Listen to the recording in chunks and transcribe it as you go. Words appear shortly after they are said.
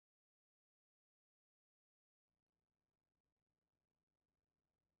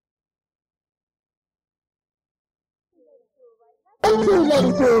two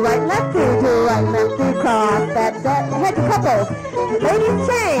ladies to the right, left, two to the right, left, two cross. That's head to couples. Ladies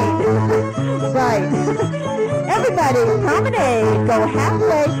chain. Right. Everybody, promenade. Go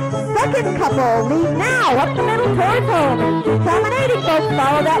halfway. Second couple, lead now. Up the middle towards home. Promenading, folks.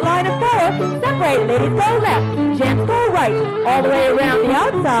 Follow that line of four. Separate. Ladies go left. Gents go right. All the way around the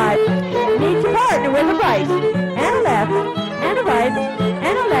outside. Meet your partner with a right. And a left. And a right.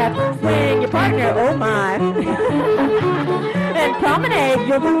 And a left. Swing your partner. Oh my. And promenade.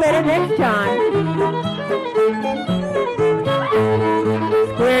 You'll do better next time.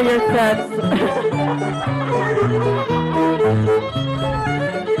 Square your sets.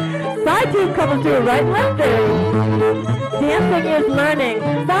 Side two couples to a right and left there. Dancing is learning.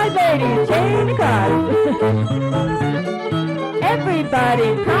 Side ladies, chain across. Everybody,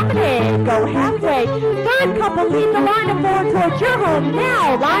 promenade, go halfway. Third couple, lead the line of four towards your home.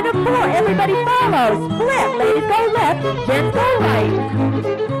 Now, line of four, everybody follow. Split, ladies go left, gents go right.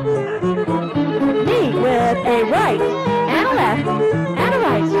 Meet with a right, and a left, and a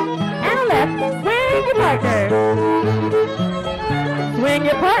right, and a left. Swing your partner. Swing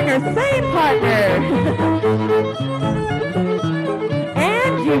your partner, same partner.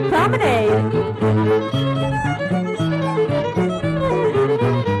 And you promenade.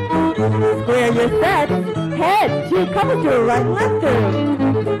 Square your sets. Head, two couples to a right and left through.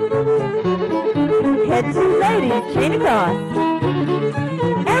 Head two ladies, chain across.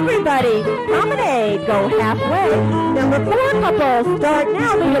 Everybody, promenade, go halfway. Number four couple, start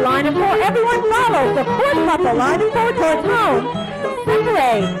now to your line of four. Everyone follows the fourth couple, line of four towards home.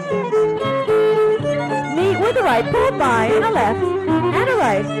 Separate. Meet with a right, pull by, and a left, and a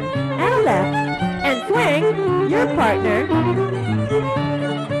right, and a left. And swing your partner.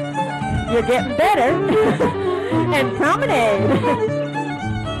 You're getting better. And promenade.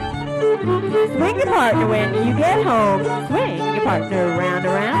 Swing your partner when you get home. Swing your partner round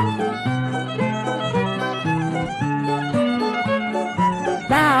around.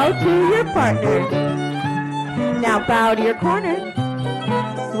 Bow to your partner. Now bow to your corner.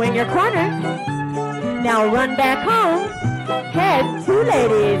 Swing your corner. Now run back home. Head two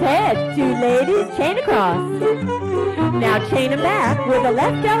ladies, chain across. Now chain them back with a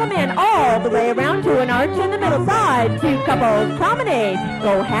left element all the way around to an arch in the middle. Side, two couples, promenade,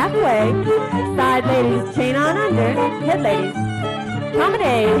 go halfway. Side ladies, chain on under. Head ladies,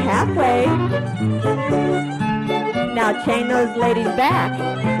 promenade, halfway. Now chain those ladies back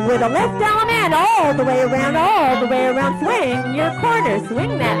with a left element all the way around, swing your corner,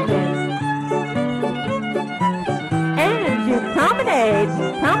 swing that thing. And you promenade.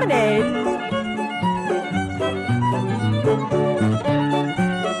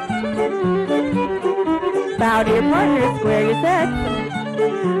 Bow to your partner, square your sets.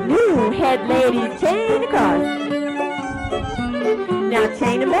 New head ladies, chain across. Now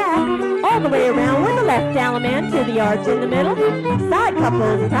chain them back, all the way around with the left element to the arch in the middle. Side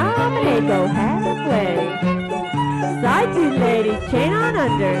couples, promenade, go halfway. Side two ladies, chain on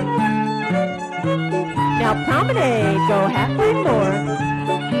under. Now promenade, go halfway more.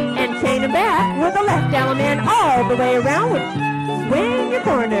 And chain them back with the left element all the way around with swing your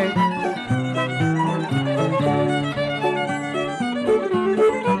corner.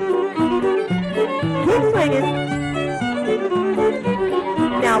 Keep swinging.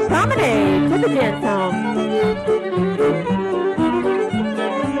 Now promenade to the gents' home.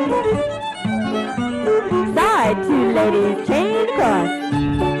 Side two ladies, chain across.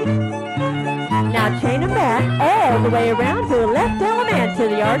 Now chain them back all the way around to the left element to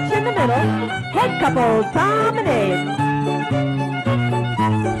the arch in the middle. Head couples, promenade.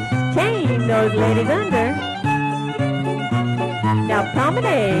 Chain those ladies under. Now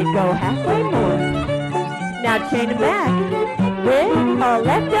promenade, go halfway more. Now chain them back with a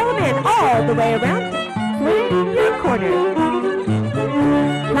left element all the way around. Swing your corner.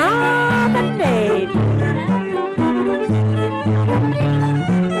 Promenade.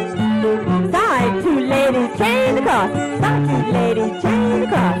 Side two ladies, chain across. Side two ladies, chain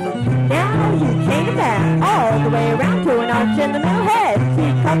across. Now you chain them back all the way around to an arch in the middle. Head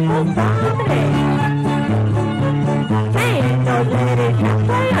two couples, promenade. Chain those ladies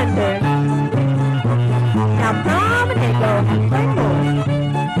halfway under. Now promenade, go halfway more.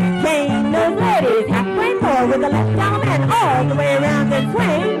 Chain those ladies halfway more with the left element all the way around and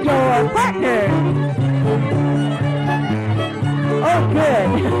swing your partner. Oh, good.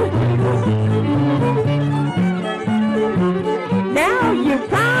 Now you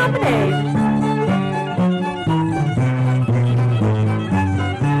promenade.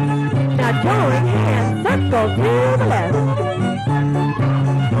 Now join hands, circle to the left.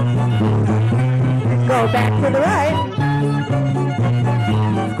 Go back to the right.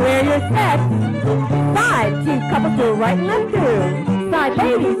 sets. Side, 2 couples do right and left through. Side,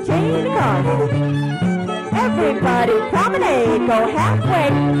 ladies, chain across. Everybody promenade, go halfway.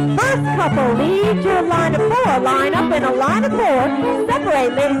 First couple, lead your line of 4. Line up in a line of 4.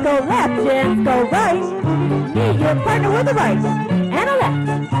 Separate, ladies go left, gents go right. Meet your partner with a right, and a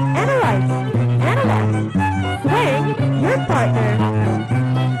left, and a right, and a left. Swing your partner,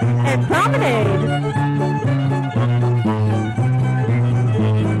 and promenade.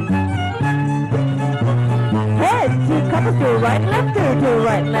 Head, 2 couples do right and left through, do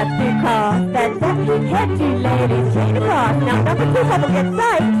right and left through, cross. That's it. Head, 2 ladies, chain across. Now number 2 couple gets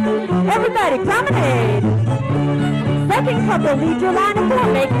sight. Everybody promenade. Second couple, lead your line of 4.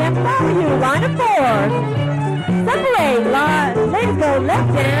 Make them follow you. Line of 4. Separate. Ladies go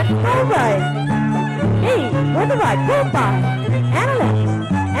left and go right. Knee with the right. Pull by. And a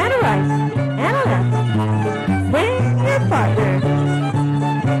left. And a right. And a left. Swing your partner.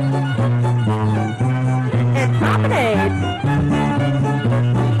 And promenade.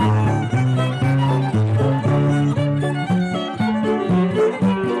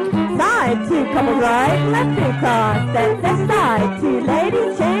 Side, 2 couple right, left 2 cross. That's the side, 2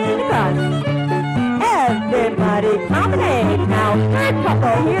 ladies, chain across. Everybody promenade. Now third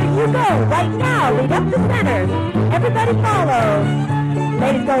couple, here you go. Right now, lead up the center. Everybody follow.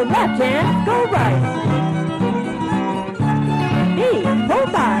 Ladies go left, gents go right. Knee, pull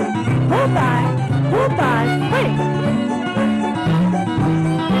by, pull by, pull by, swing.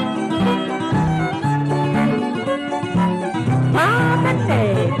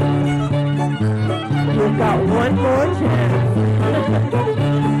 Promenade. You've got one more chance.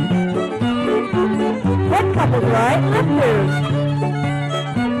 Head couples right, left through.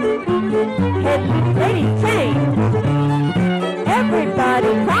 Head ladies chain.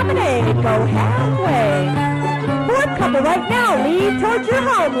 Everybody promenade, go halfway. Fourth couple right now, lead towards your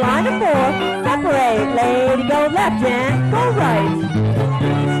home. Line of 4, separate. Lady go left, gent go right.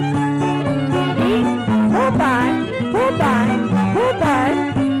 Knee, pull by, pull by, pull by.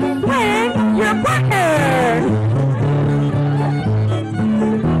 Swing your partner.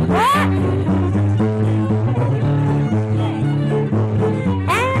 What?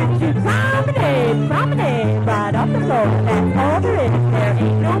 And you promenade, promenade right off the floor. That's all there is. There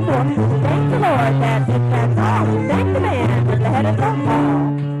ain't no more. Thank the Lord. That's it. That's all. Thank the man at the head of the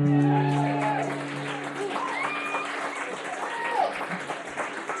hall.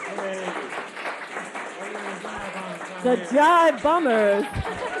 The Jive Bummers.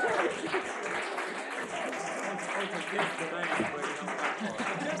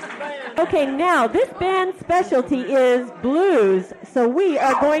 Okay, now this band's specialty is blues, so we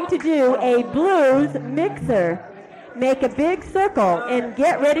are going to do a blues mixer. Make a big circle and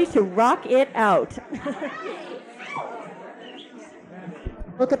get ready to rock it out.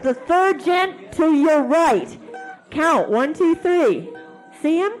 Look at the third gent to your right. Count 1, 2, 3.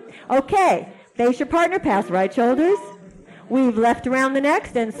 See him? Okay. Face your partner, pass right shoulders. Weave left around the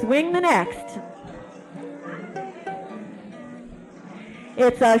next and swing the next.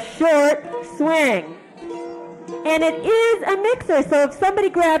 It's a short swing. And it is a mixer, so if somebody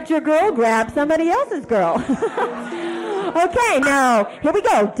grabbed your girl, grab somebody else's girl. Okay, now, here we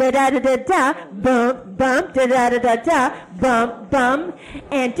go. Da-da-da-da-da, bump, bump, da-da-da-da-da, bump, bump,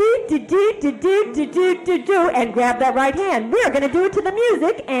 and do-do-do-do-do-do-do-do, and grab that right hand. We're going to do it to the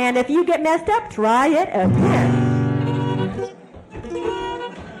music, and if you get messed up, try it again.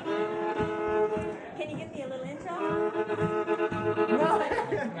 Can you give me a little intro? No.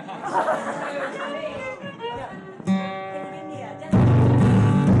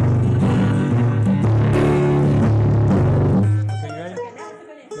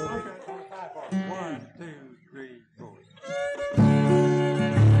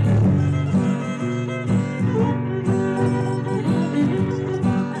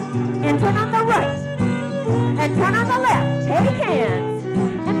 And turn on the right, and turn on the left, take hands,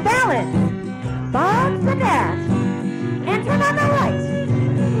 and balance, box the dash, and turn on the right,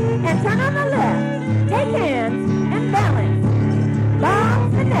 and turn on the left, take hands, and balance,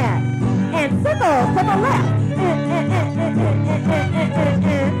 box the dash, and circle to the left,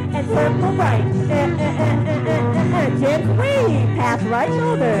 and circle right, just weave, pass right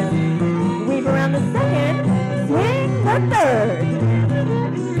shoulder, weave around the second, swing the third.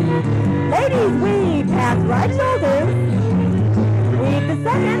 Ladies, weave pass right shoulder. Weave the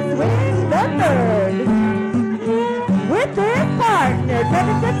second, swing the third. With this partner,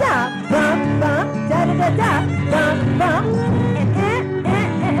 da-da-da-da, bump, bump, da-da-da-da, bump, bump.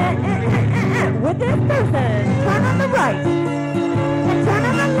 With this person, turn on the right, and turn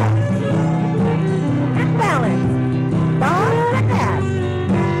on the left, and balance, ball and dash,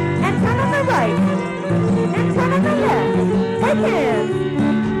 and turn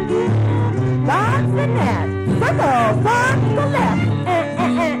and that. Circle from the left.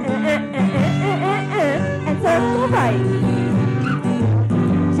 And circle right.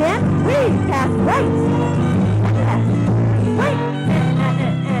 Gents, weave past right. Right.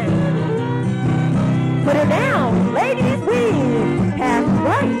 Put her down. Ladies, weave past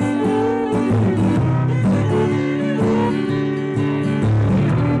right.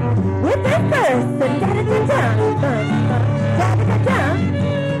 With this first, da-da-da-da, da-da-da-da,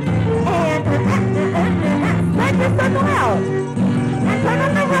 and spread your circle out, and turn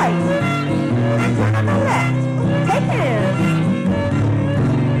on the right, and turn on the left, take hands,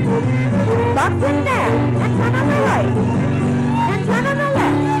 box in there, and turn on the right, and turn on the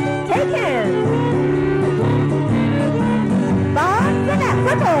left, take hands, box in that,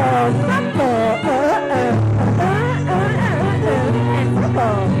 circle, and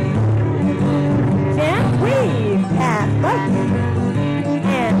circle. Weave past right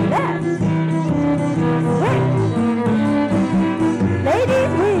and left. Swing.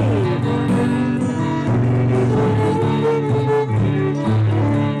 Ladies, weave.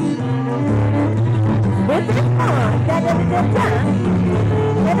 With this arm, da-da-da-da-da,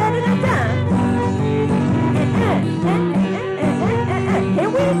 da-da-da-da-da. Here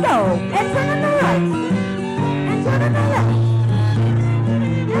we go. And turn on the right. And turn on the left.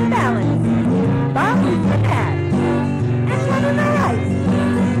 And balance. Bob with that. And turn on the right.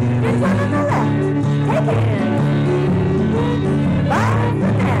 And turn on the left. Take it in. Bob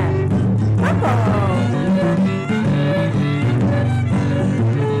with that. Circle.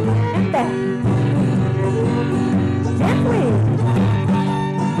 And back. Gently.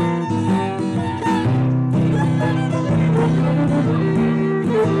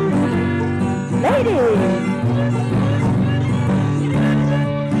 Ladies.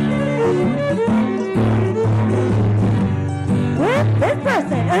 This person,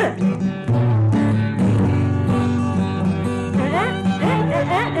 turn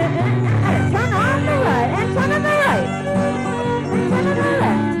on the right, and turn on the right, and turn on the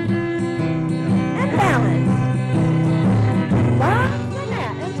left, and balance. Box and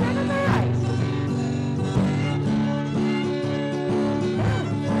that, and turn on the right.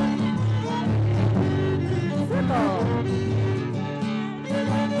 Circle.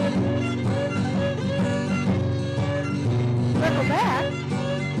 Circle back.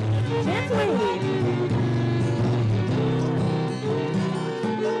 Gents weave.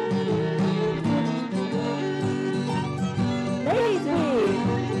 Ladies weave.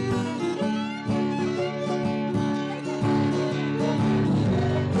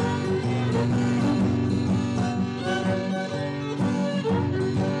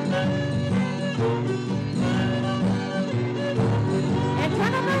 And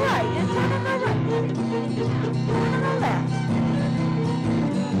turn on the right, and turn on the right. Turn on the left.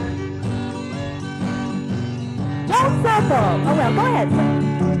 Don't circle. Oh well, go ahead.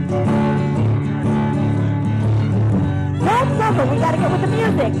 Don't circle. We gotta get with the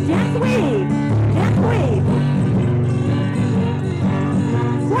music. Gents weave. Gents weave.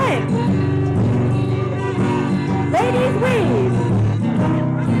 Swing. Ladies weave.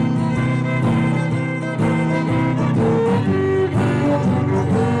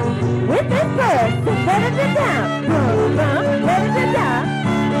 With this verse, da-da-da-da, da-da-da-da.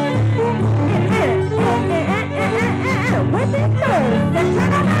 With this verse, then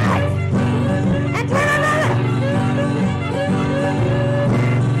turn on the right, and turn on the left.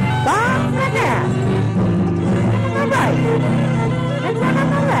 Box and that. Turn on the right, and turn on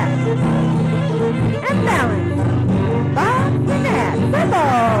the left. And balance. Box and that.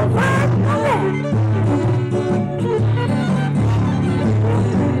 Circle, right and left.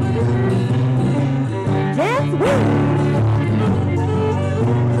 Gents weave.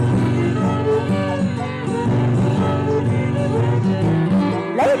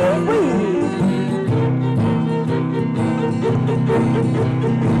 Ladies weave.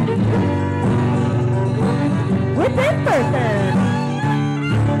 With this person.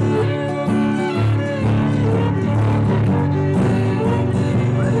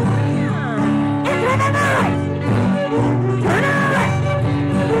 And turn on the right. Turn on the left.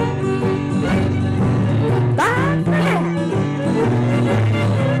 Box and that.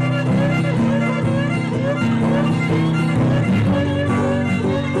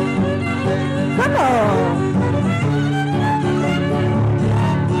 Circle.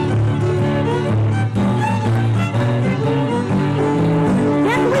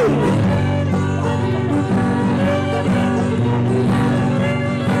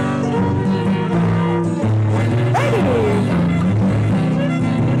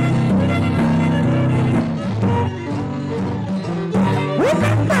 With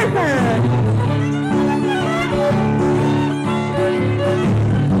this person.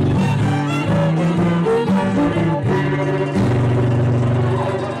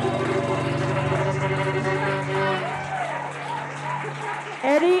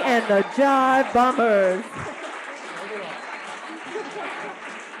 Eddie and the Jive Bombers.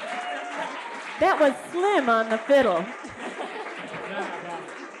 That was Slim on the fiddle.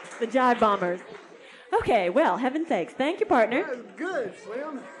 The Jive Bombers. Okay, well, heaven sakes. Thank you, partner. That was good,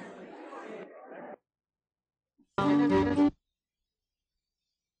 Slim.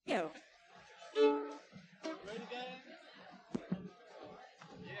 Yo.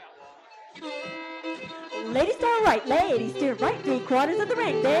 Ladies star right, ladies steer right, 3/4 of the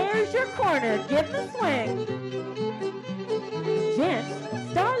ring. There's your corner, give the swing.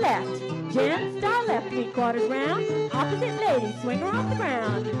 Gents, star left. Gents, star left, 3/4 round. Opposite lady, swing her off the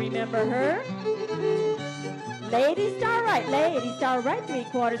ground. Remember her? Ladies star right,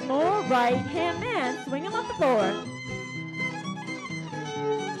 3/4 more. Right hand man, swing him off the floor.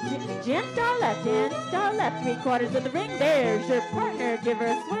 Gents, star left, 3/4 of the ring. There's your partner, give her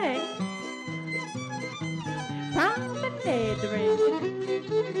a swing. Promenade the ring.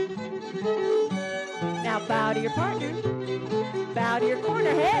 Now bow to your partner. Bow to your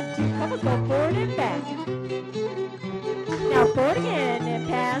corner, head. 2 couples go forward and back. Now forward again and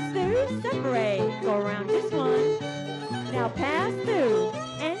pass through. Separate. Go around just one. Now pass through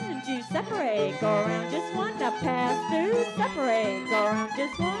and you separate. Go around just one. Now pass through. Separate. Go around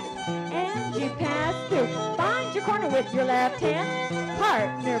just one. And you pass through. Find your corner with your left hand.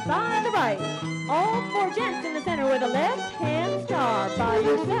 Partner by the right. All 4 gents in the center with a left hand star by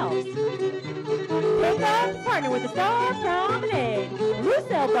yourselves. Take off the partner with the star promenade.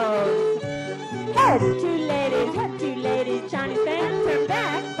 Loose elbows. Head 2 ladies, Chinese fan. Turn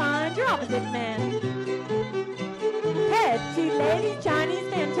back, find your opposite man. Head 2 ladies, Chinese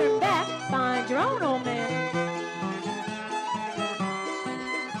fan. Turn back, find your own old man.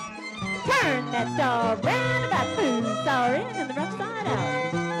 Turn that star round about, boom, star in and the rough side out.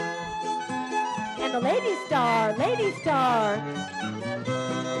 And the lady star, head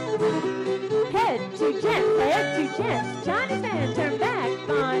 2 gents, Chinese man, turn back,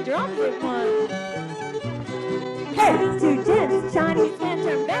 find your opposite one. Head 2 gents, Chinese man,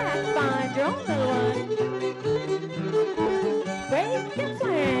 turn back, find your own little one. Break and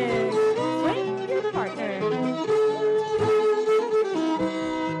swing, swing your partner.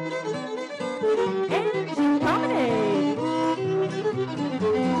 And you promenade.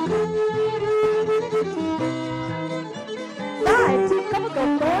 Side, 2 couples go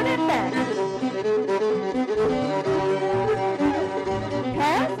forward and back.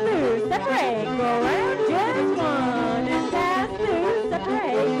 Pass through, separate, go around just one. And pass through,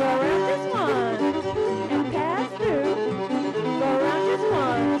 separate, go around just one. And pass through, go around just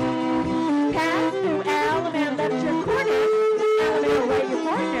one. Pass through, Alabama left your corner. Alabama right your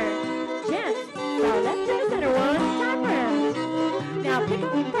partner. Gents, now left in the center, 1 time round. Now pick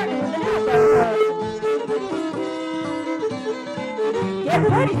up your partner with an elbow rub. Get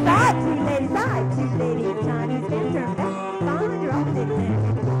ready, side, 2 ladies, Chinese man, turn back, find your opposite man.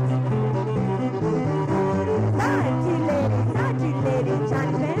 Side, 2 ladies,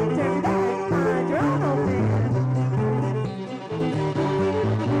 Chinese man, turn back, find your own old man.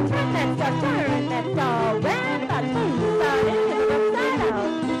 Turn that star, round about, boom, side in and the rough side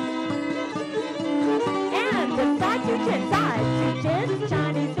out. And the side, 2 gents,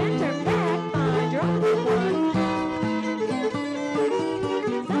 Chinese man, turn back, find your own old one.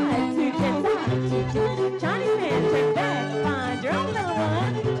 Chinese man, turn back, find your own little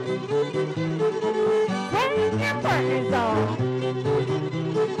one. Hang your partners off.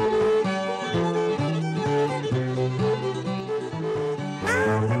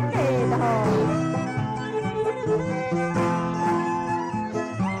 Promenade the hall.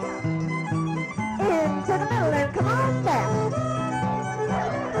 Into the middle and come on back.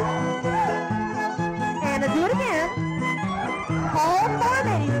 And do it again. All 4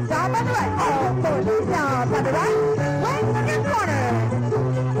 ladies, star by the right. All 4 ladies, star by the right. Swing in your corner.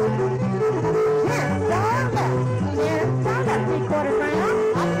 Yes, star left. Yes, star left, 3/4 round.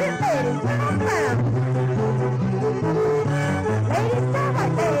 Opposite ladies, swing on the ground. Ladies, star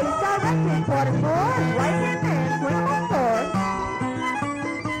right, 3/4 more. Right hand man, swing on the floor.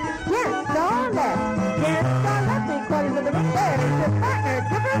 Yes, star left. Yes, star left, 3/4 of the ring. There's your partner,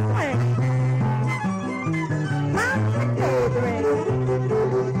 give her a swing. Promenade the ring.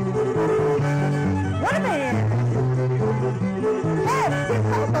 What a man! Head 2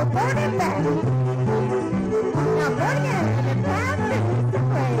 couples go forward and back. Now forward again and pass through.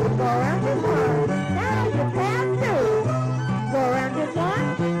 Separate. Go around just one. Now you pass through. Go around just one.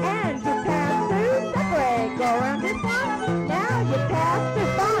 And you pass through. Separate. Go around just one. Now you pass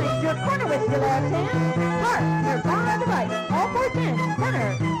through. Find your corner with your left hand. Partner by the right. All 4 gents. Center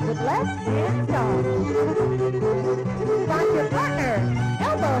with left hand star. Find your partner.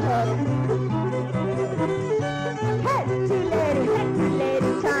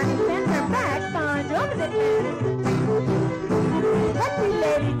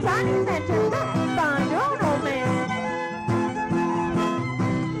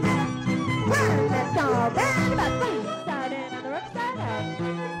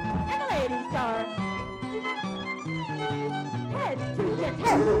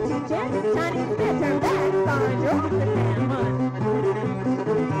 drop it down. 1.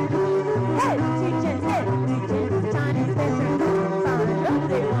 Head, 2 gents, head, 2 gents, Chinese veteran, fine,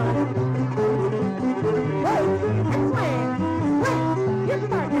 drop it 1. Wait, and swing, swing, your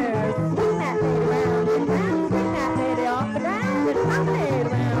partner, swing that lady round and round, swing that lady off the ground and promenade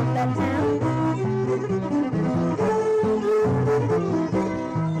around that town.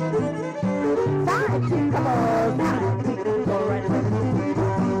 Side 2 couples, side 2 go right away.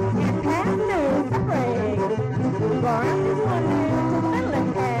 And pass through, separate. Go around this one to the middle and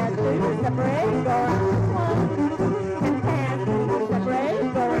pass through, separate. Go around this one and pass through, separate.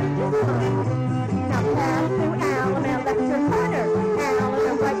 Go around this one. Now pass through Al and Al, that's your partner. Al and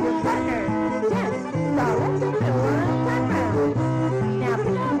Al, right your partner. Gents, start right to the middle one, turn round. Now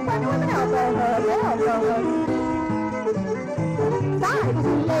pick up partner with an elbow hug, elbow hug. Side 2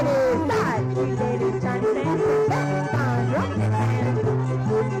 ladies, side 2 ladies, Chinese dance, back, fine, drop it hand.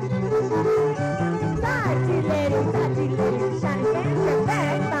 Side 2 ladies, Chinese dance,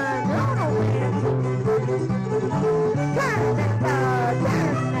 back, fine, roll on hand. Turn that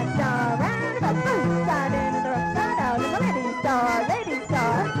star, round about both side in the rough side out, and the lady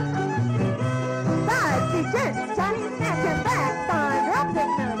star. Side 2 gents, Chinese dance, back, fine, drop it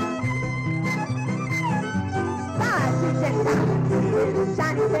now. Side 2 gents,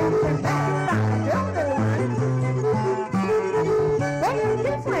 Chinese dance, back, fine, drop it one. Wait,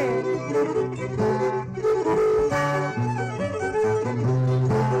 you swing.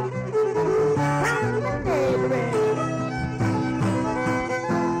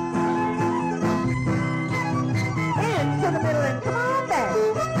 Into the middle and come on back.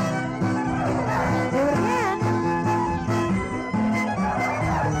 Do it again.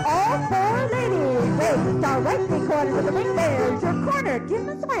 All 4 ladies. Wait, start right 3/4 of the ring. There's your corner. Give them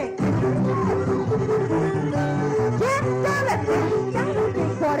a swing. Just down it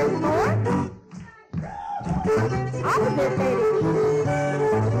 3/4 more. Opposite lady.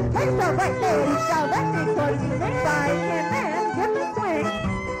 Let's start right lady. Start right 3/4 of the ring. Right and then give them a swing.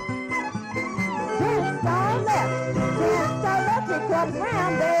 Then start left. Then start left 3/4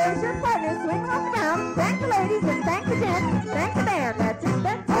 round. There's your partner. Swing off around. Thank the ladies and thank the gents. Thank the band. That's it.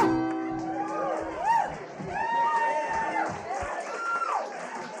 That's all.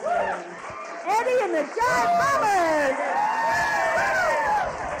 Eddie and the Jive Bombers!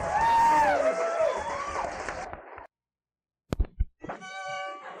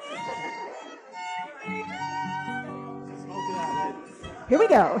 Here we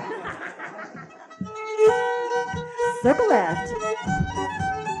go. Circle left.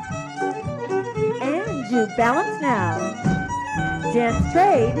 And you balance now. Gents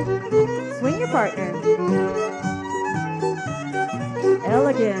trade. Swing your partner.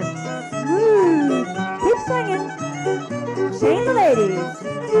 Elegant. Smooth. Keep swinging. Chain the ladies.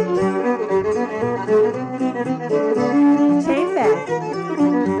 Chain back.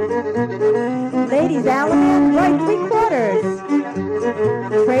 Ladies, Alabama, right 3/4.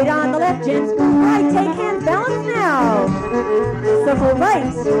 Trade on the left, gents. Right, take hands, balance now. Circle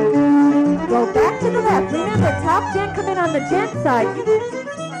right. Go back to the left. Remember, top gent come in on the gent side.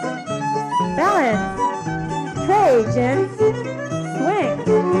 Balance. Trade, gents. Swing.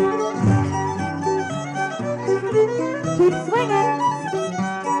 Keep swinging.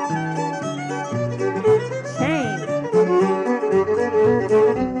 Chain.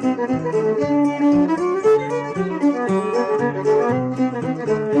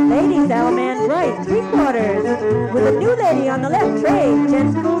 Ladies, Alaman right, 3/4. With a new lady on the left, trade.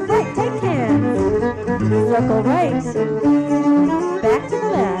 Gents move right, take hands. Circle right. Back to the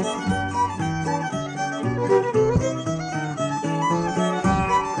left.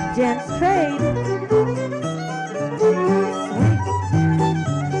 Gents trade. Swing.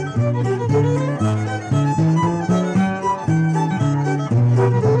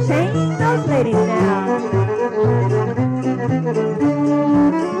 Chain those ladies now.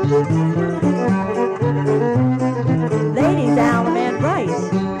 Ladies, Alaman right.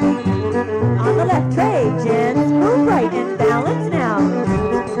 On the left, trade. Gents move right and balance now.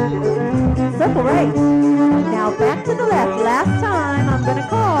 Circle right. Now back to the left. Last time I'm going to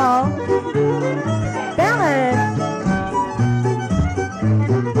call. Balance.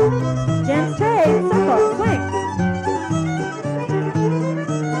 Gents trade. Circle. Swing.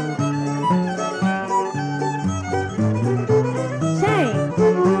 Chain.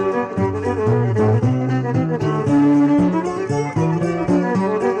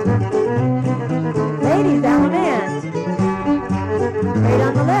 Ladies, Alaman. Right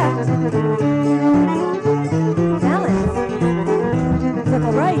on the left. Balance.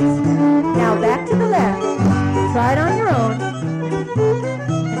 Circle right. Now back to the left. Try it on your own.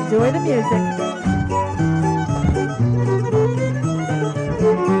 Enjoy the music.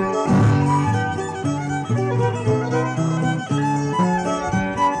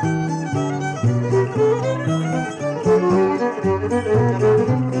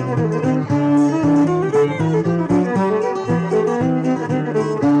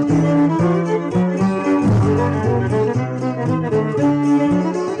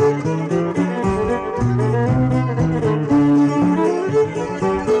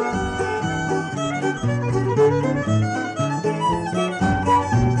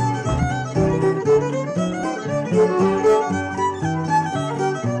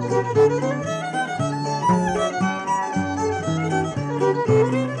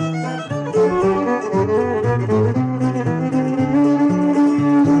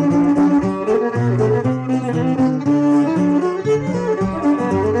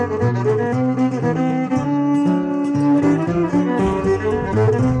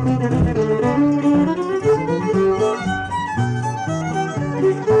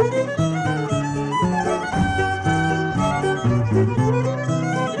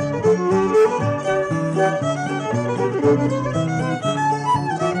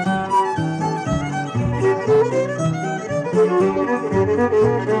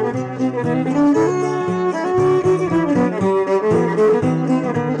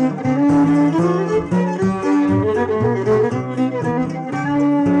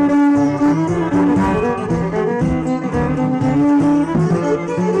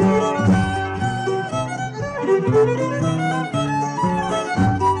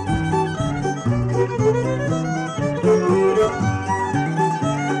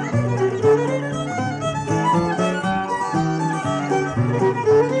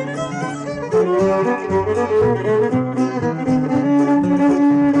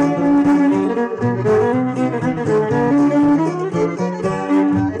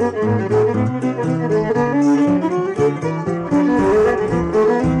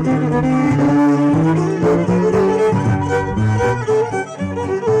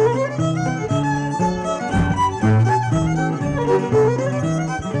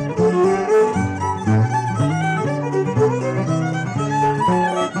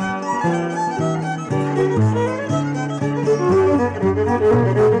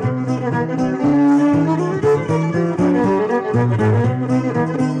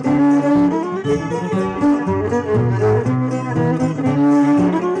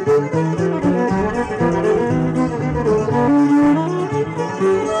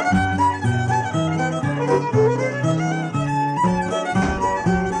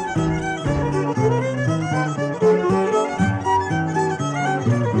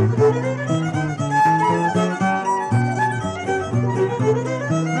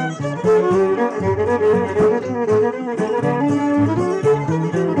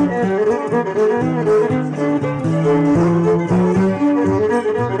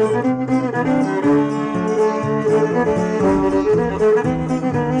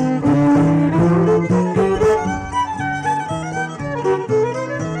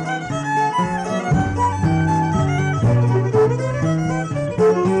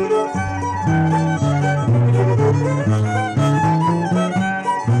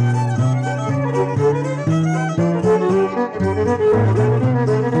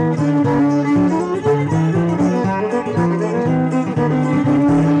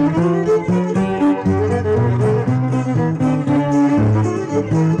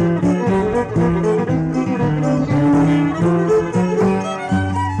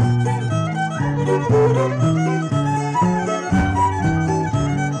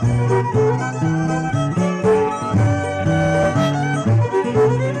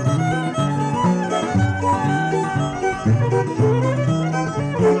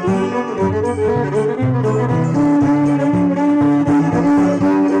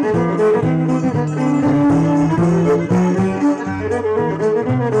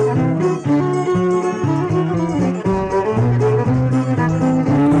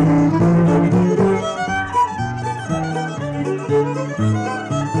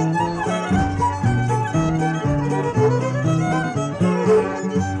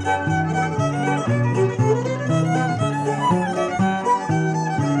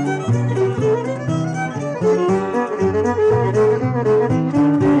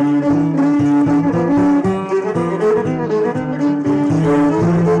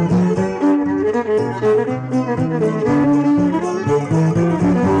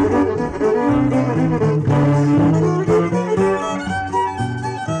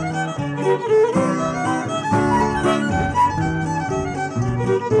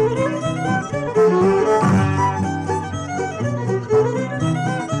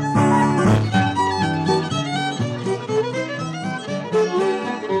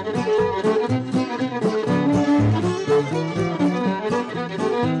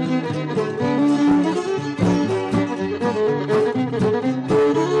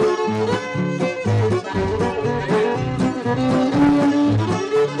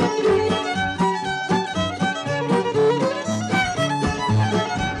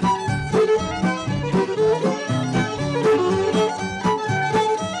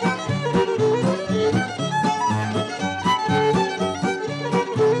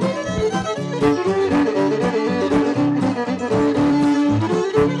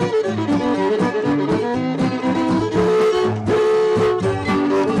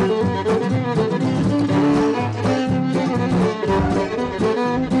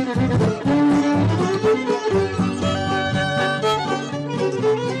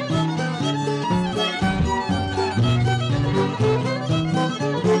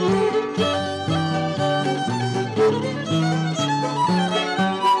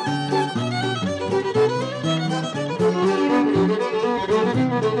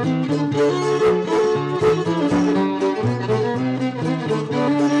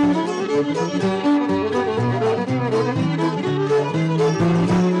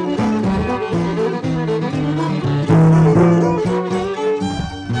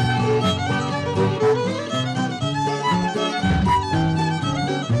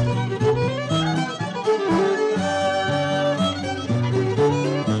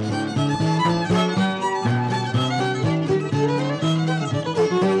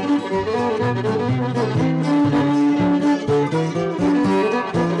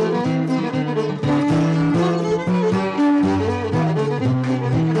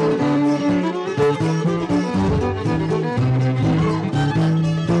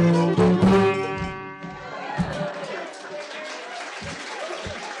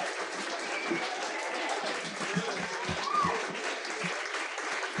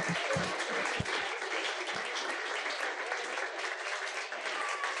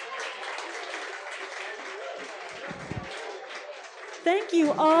 Thank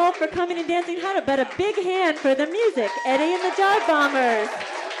you all for coming and dancing. How about a big hand for the music, Eddie and the Jive Bombers.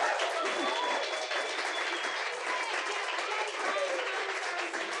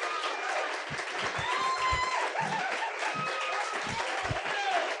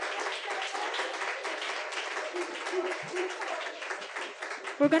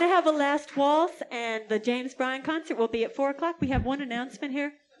 We're going to have a last waltz, and the James Bryan concert will be at 4 o'clock. We have one announcement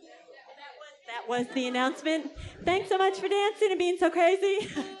here. That was the announcement. Thanks so much for dancing and being so crazy.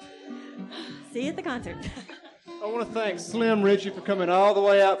 See you at the concert. I want to thank Slim Ritchie for coming all the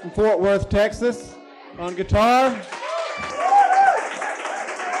way out from Fort Worth, Texas, on guitar.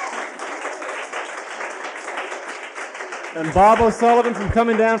 And Bob O'Sullivan from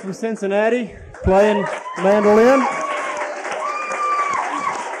coming down from Cincinnati, playing mandolin.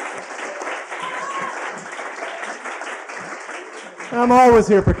 I'm always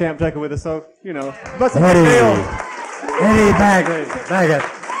here for Camp Tekakwitha, so, you know. But Eddie Baggett.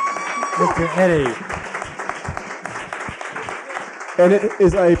 Mr. Eddie. And it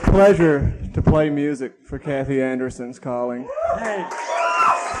is a pleasure to play music for Kathy Anderson's calling. Hey.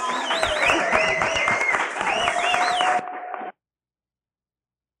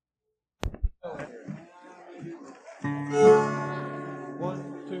 One,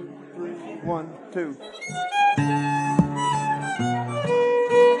 two, three, 1, 2.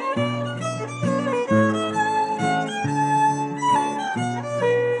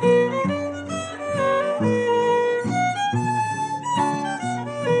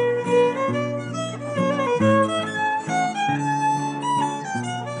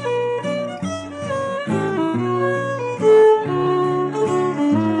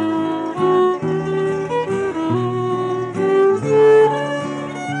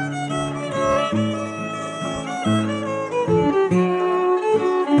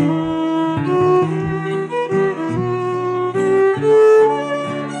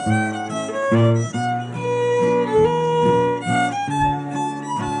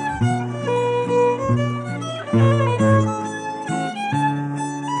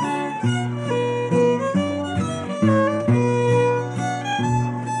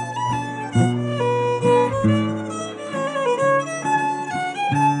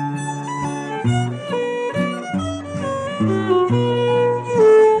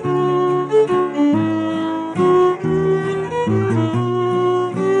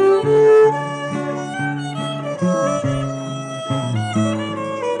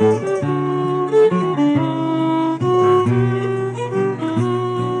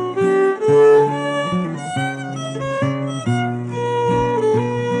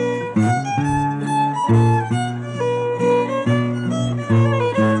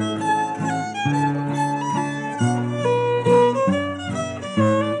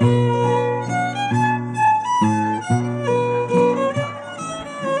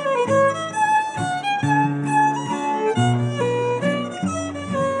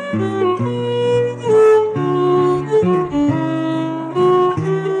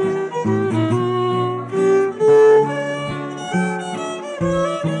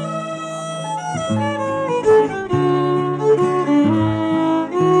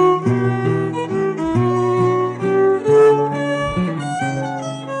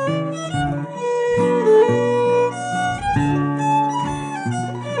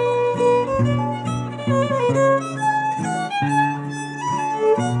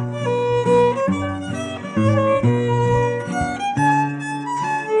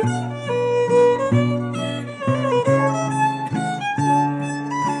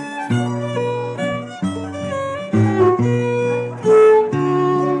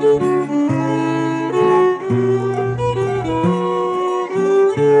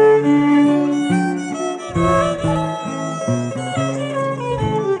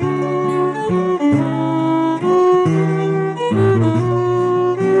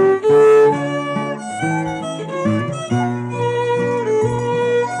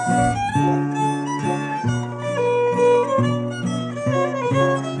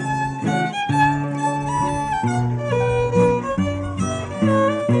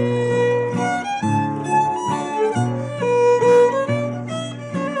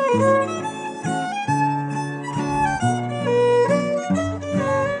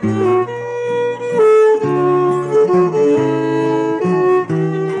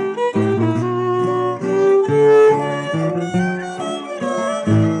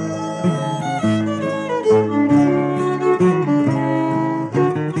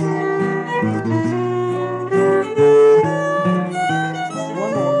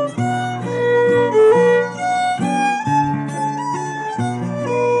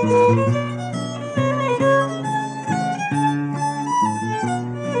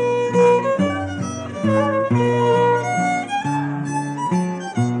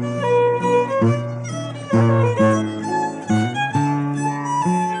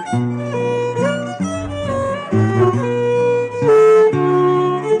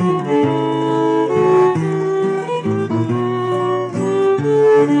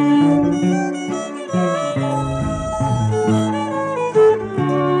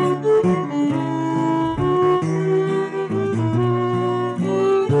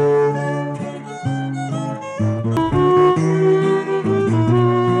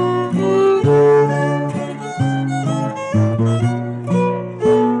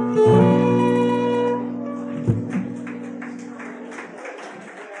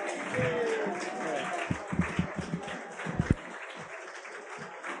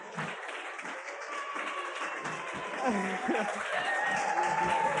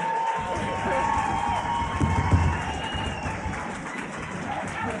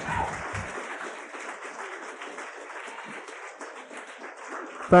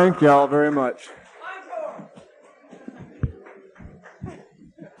 Thank y'all very much.